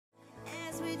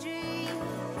we dream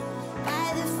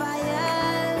by the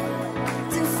fire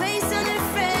to face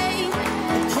unafraid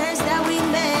the plans that we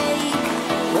made,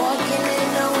 walking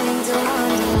in a winter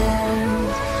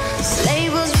wonderland. Sleigh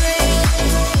bells ring,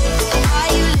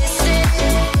 are you listening?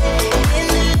 In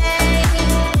the lane,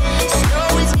 snow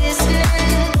is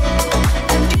glistening,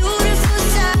 a beautiful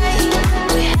sight.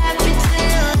 We're happy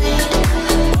tonight,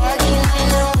 walking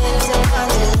in a winter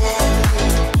wonderland.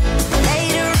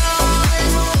 Later on,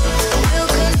 we'll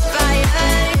conspire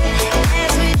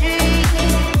as we dream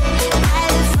by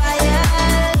the fire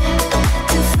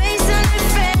to face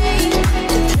unafraid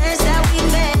the plans that we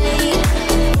made,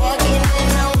 walking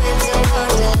in a winter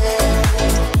wonderland.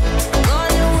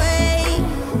 Gone away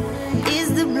is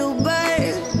the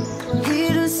bluebird,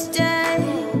 here to stay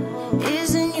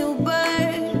is a new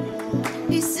bird.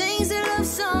 He sings a love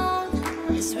song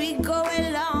as we go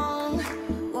along,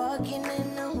 walking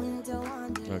in a winter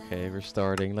wonderland. Okay, we're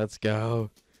starting. Let's go.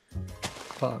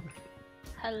 Fuck.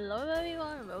 Hello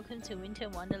everyone, welcome to Winter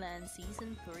Wonderland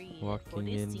Season 3. For Walking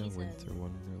this in the season, Winter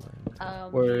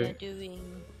Wonderland. we We're- are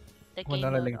doing the We're game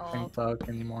not mode letting of Tank talk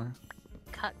anymore.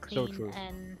 cut So clean true.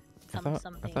 and I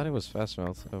something. thought it was fast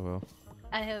mouth. Oh well.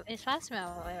 I hope it's fast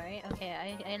mouth, right? Okay,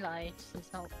 I lied.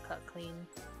 It's not cut clean.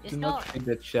 It's Do not. not think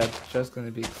that chat just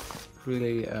gonna be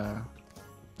really I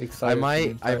excited.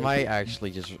 might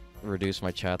actually just reduce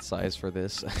my chat size for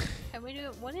this. Can we do?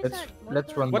 What is Let's that? What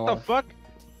let's the- run What the north. fuck?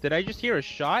 Did I just hear a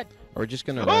shot? We're just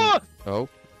gonna. Ah! Oh, Wow.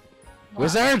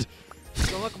 wizard!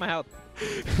 Don't look at my health.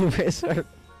 Wizard!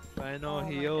 Final Oh my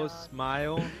heal, God.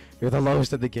 smile. You're the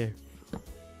lowest in the game.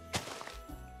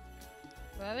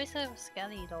 Where is the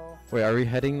skelly though? Wait, are we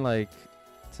heading like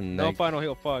to No neg? final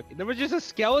heal, fuck. There was just a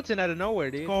skeleton out of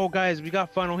nowhere, dude. Oh, guys, we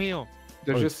got final heal.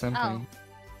 They're Oh. just simping.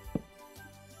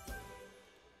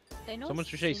 They know Someone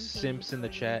should say simping simps in the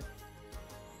for you. chat.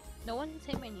 No one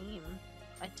say my name.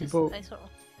 I just People- I saw.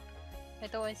 I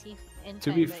thought I see.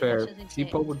 To be fair,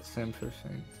 people would simp for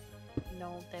things.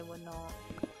 No, they would not.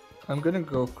 I'm gonna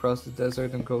go across the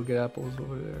desert and go get apples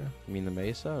over there. You mean the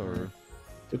mesa or?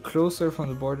 The closer from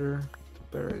the border,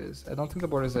 the better it is. I don't think the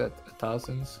border is at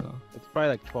 1,000, so It's probably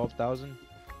like 12,000.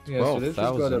 yeah. So let's just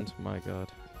go to 12,000. My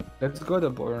god. let's go to the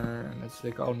border and let's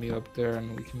like all meet up there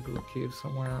and we can go cave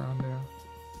somewhere around there.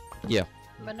 Yeah.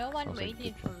 But no one Sounds like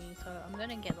waited for me, so I'm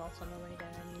gonna get lost on the way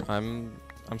there. Anyway.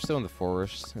 I'm still in the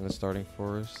forest, in the starting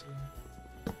forest.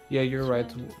 Yeah, you're right.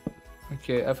 Sure.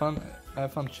 Okay, I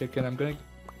found chicken. I'm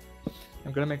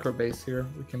gonna make our base here.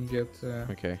 We can get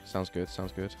Okay, sounds good.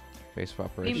 Sounds good. Base of We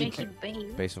operations. make it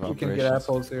big. Base of we can operations. get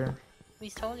apples here. We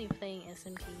totally playing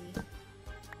SMP.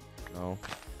 No,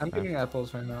 I'm I- getting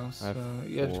apples right now, I so have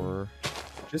yeah, 4.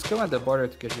 just come at the border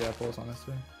to get the apples.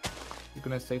 Honestly, you're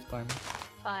gonna save time.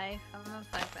 5. I'm on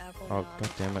 5 apples. Oh now. god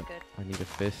damn it! Good. I need a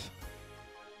 5th.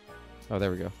 Oh, there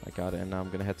we go. I got it, and now I'm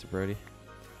gonna head to Brody.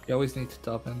 You always need to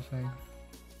top end thing.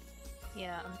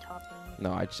 Yeah, I'm topping.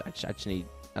 No, I just need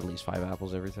at least 5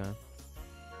 apples every time.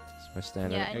 That's my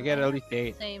standard. Yeah, I get at least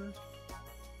 8. Same.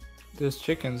 There's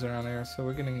chickens around here, so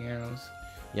we're getting arrows.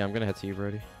 Yeah, I'm gonna head to you,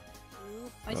 Brody.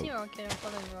 Ooh, I see Rohcket. I'm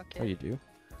following Rohcket. Oh, you do?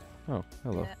 Oh,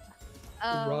 hello.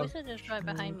 Yeah. Rock- Wizard is right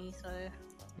behind me, so.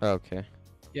 Oh, okay.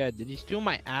 Yeah, did he steal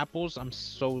my apples? I'm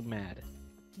so mad.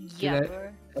 Yeah, I- bro.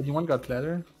 Anyone got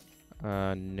leather?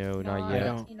 No, No, not I yet.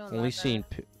 don't. see no Only leather. seen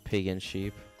pig and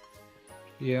sheep.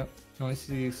 Yeah. I only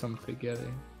see some spaghetti.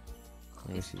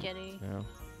 Let me see. Spaghetti. No.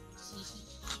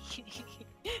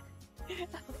 I'm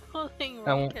following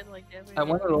I won't- Rohcket like every I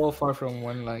want to roll far from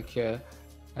when like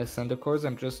I send the course.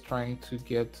 I'm just trying to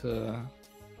get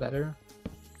leather.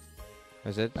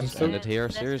 Is it I'm just still- ended here?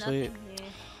 There's Seriously? nothing here.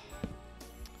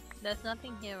 There's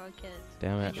nothing here, Rohcket.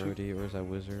 Damn it, Shoot. Brody. Where's that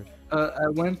wizard? I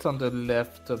went on the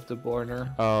left of the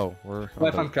border. Oh, we're I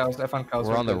on found cows. I found cows.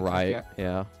 the, we're on the there. right. Yeah,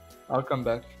 Yeah. I'll come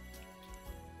back.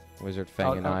 Wizard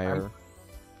Fang and I are.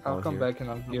 I'll Oh, come here. back and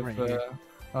I'll I'm right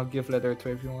here. give leather to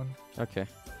everyone. Okay.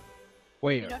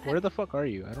 Wait, You don't where the fuck are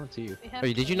you? I don't see you. We have Oh,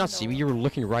 did you not see me? You were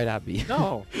looking right at me.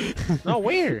 No. No,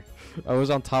 where? I was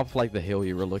on top of like the hill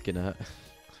you were looking at.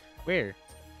 Where?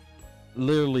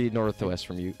 Literally northwest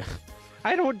from you.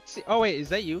 I don't see. Oh, wait, is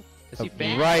that you? I see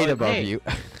Fang. Right Oh, above hey. you.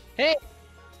 Hey!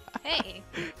 Hey,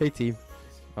 Hey team.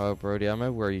 Oh, Brody, I'm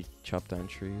at where you chop down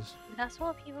trees. that's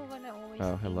what people gonna always Oh,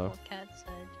 think hello. what Cat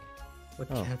said. What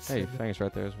Oh, cat hey, said? Fang's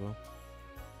right there as well.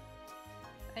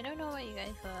 I don't know what you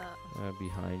guys are.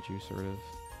 Behind you, sort of.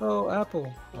 Oh,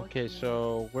 apple. Okay, looking-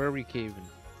 so where are we caving?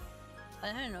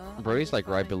 I don't know. I'm Brody's just like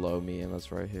right following. below me, and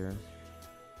that's right here.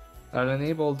 I'll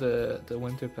enable the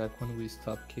winter pack when we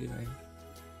stop caving.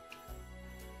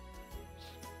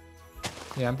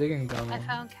 Yeah, I'm digging down. I one.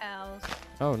 found cows.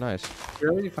 Oh, nice. You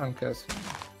already found cows.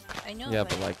 I I know. Yeah,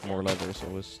 but like more leather is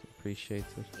always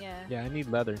appreciated. Yeah. Yeah, I need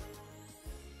leather.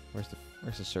 Where's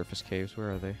the surface caves?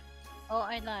 Where are they? Oh,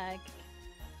 I lag.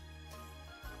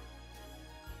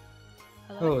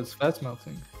 Hello? Oh, it's fast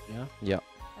melting. Yeah. Yeah.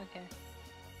 Okay.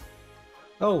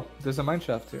 Oh, there's a mine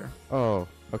shaft here. Oh,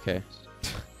 okay.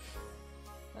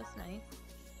 That's nice.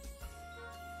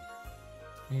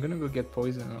 I'm gonna go get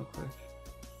poison real quick.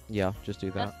 Yeah, just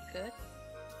do that. That's good.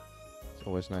 It's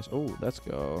always nice. Oh, let's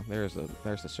go. There's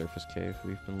the surface cave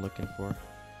we've been looking for.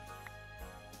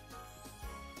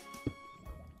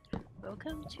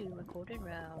 Welcome to Recorded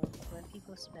Round, where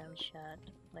people spam chat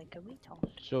like a retard.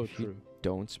 So If you true.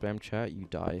 don't spam chat, you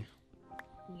die.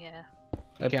 Yeah.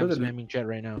 I Okay, I'm put a spamming chat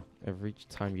right now. Every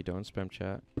time you don't spam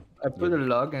chat. a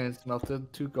log and it's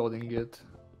melted 2 gold ingot.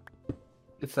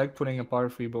 It's like putting a power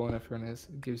 3 bow in a furnace.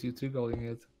 It gives you 2 gold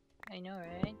ingot. I know,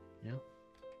 right?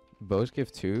 Bows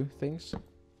give 2 things?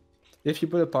 If you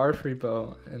put a power 3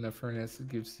 bow in a furnace, it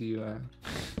gives you.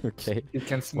 Okay. It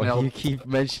can Why smell. do you keep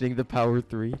mentioning the power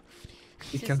 3?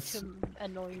 It can. Just to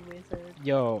annoy wizard.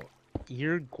 Yo,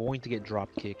 you're going to get drop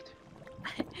kicked.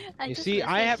 I You just see,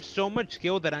 I have messaged- so much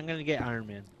skill that I'm gonna get Iron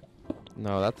Man.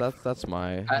 No, that's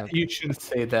my. You shouldn't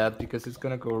say that because it's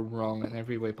gonna go wrong in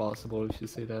every way possible if you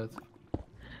say that.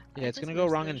 Yeah, I it's just gonna go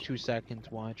wrong in messaged- 2 seconds.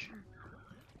 Watch.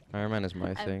 Iron Man is my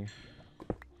I'm- thing.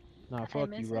 Nah, I fuck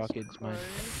you, messaged Rocket. It's mine.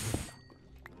 Corey.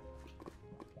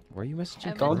 Where are you messaging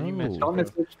I Crow? messaged- Don't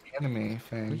message the enemy What are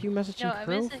thing. you messaging No, I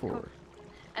Crow messaged for? Crow.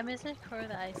 I messaged Crow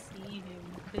that I see him.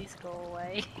 Please go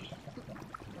away.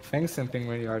 Thanks simping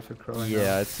really hard for Crow. I know.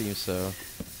 Yeah, it seems so.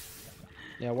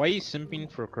 Yeah, why are you simping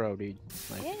for Crow, dude?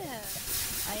 Like, Yeah,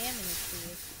 I am in a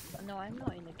cave. No, I'm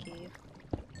not in a cave.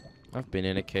 I've been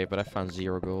in a cave, but I found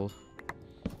 0 gold.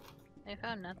 I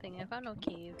found nothing. I found no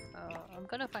cave. I'm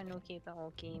gonna find no cave the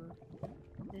whole game.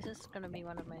 This is gonna be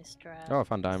one of my strats. Oh, I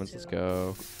found diamonds. Let's go.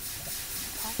 Top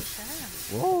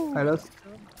Sam. Whoa! I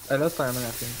lost diamond,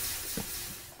 I think.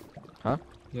 Huh?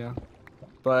 Yeah.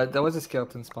 But that was a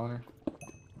skeleton spawner.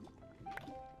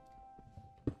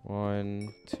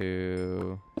 1,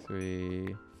 2,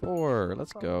 3, 4.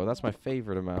 Let's go. That's my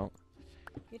favorite amount.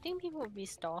 You think people would be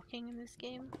stalking in this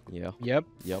game? Yeah. yep,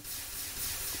 Yep.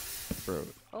 Bro,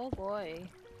 Oh boy.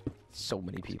 so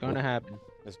many it's people. gonna happen.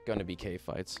 There's gonna be cave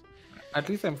fights. At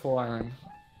least I'm full iron.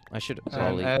 I should And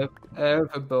probably. I have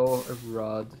a bow, a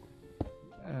rod,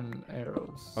 and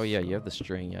arrows. Oh yeah, you have the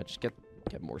string. Yeah, just get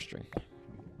more string.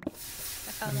 I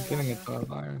found I'm a getting a llama. ton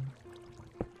of iron.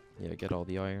 Yeah, get all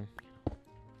the iron.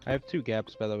 I have 2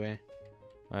 gaps, by the way.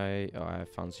 I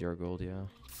found 0 gold. Yeah.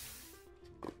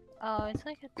 Oh, it's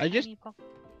like a I just- tiny pop.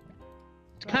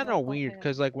 It's kind of weird,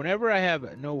 because, like, whenever I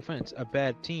have, no offense, a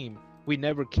bad team, we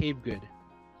never cave good.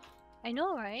 I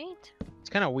know, right? It's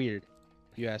kind of weird,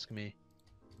 if you ask me.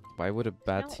 Why would a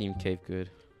bad No. team cave good?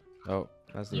 Oh,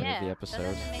 that's the end of the that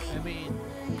episode. doesn't make I mean,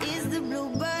 Is the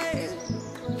bluebird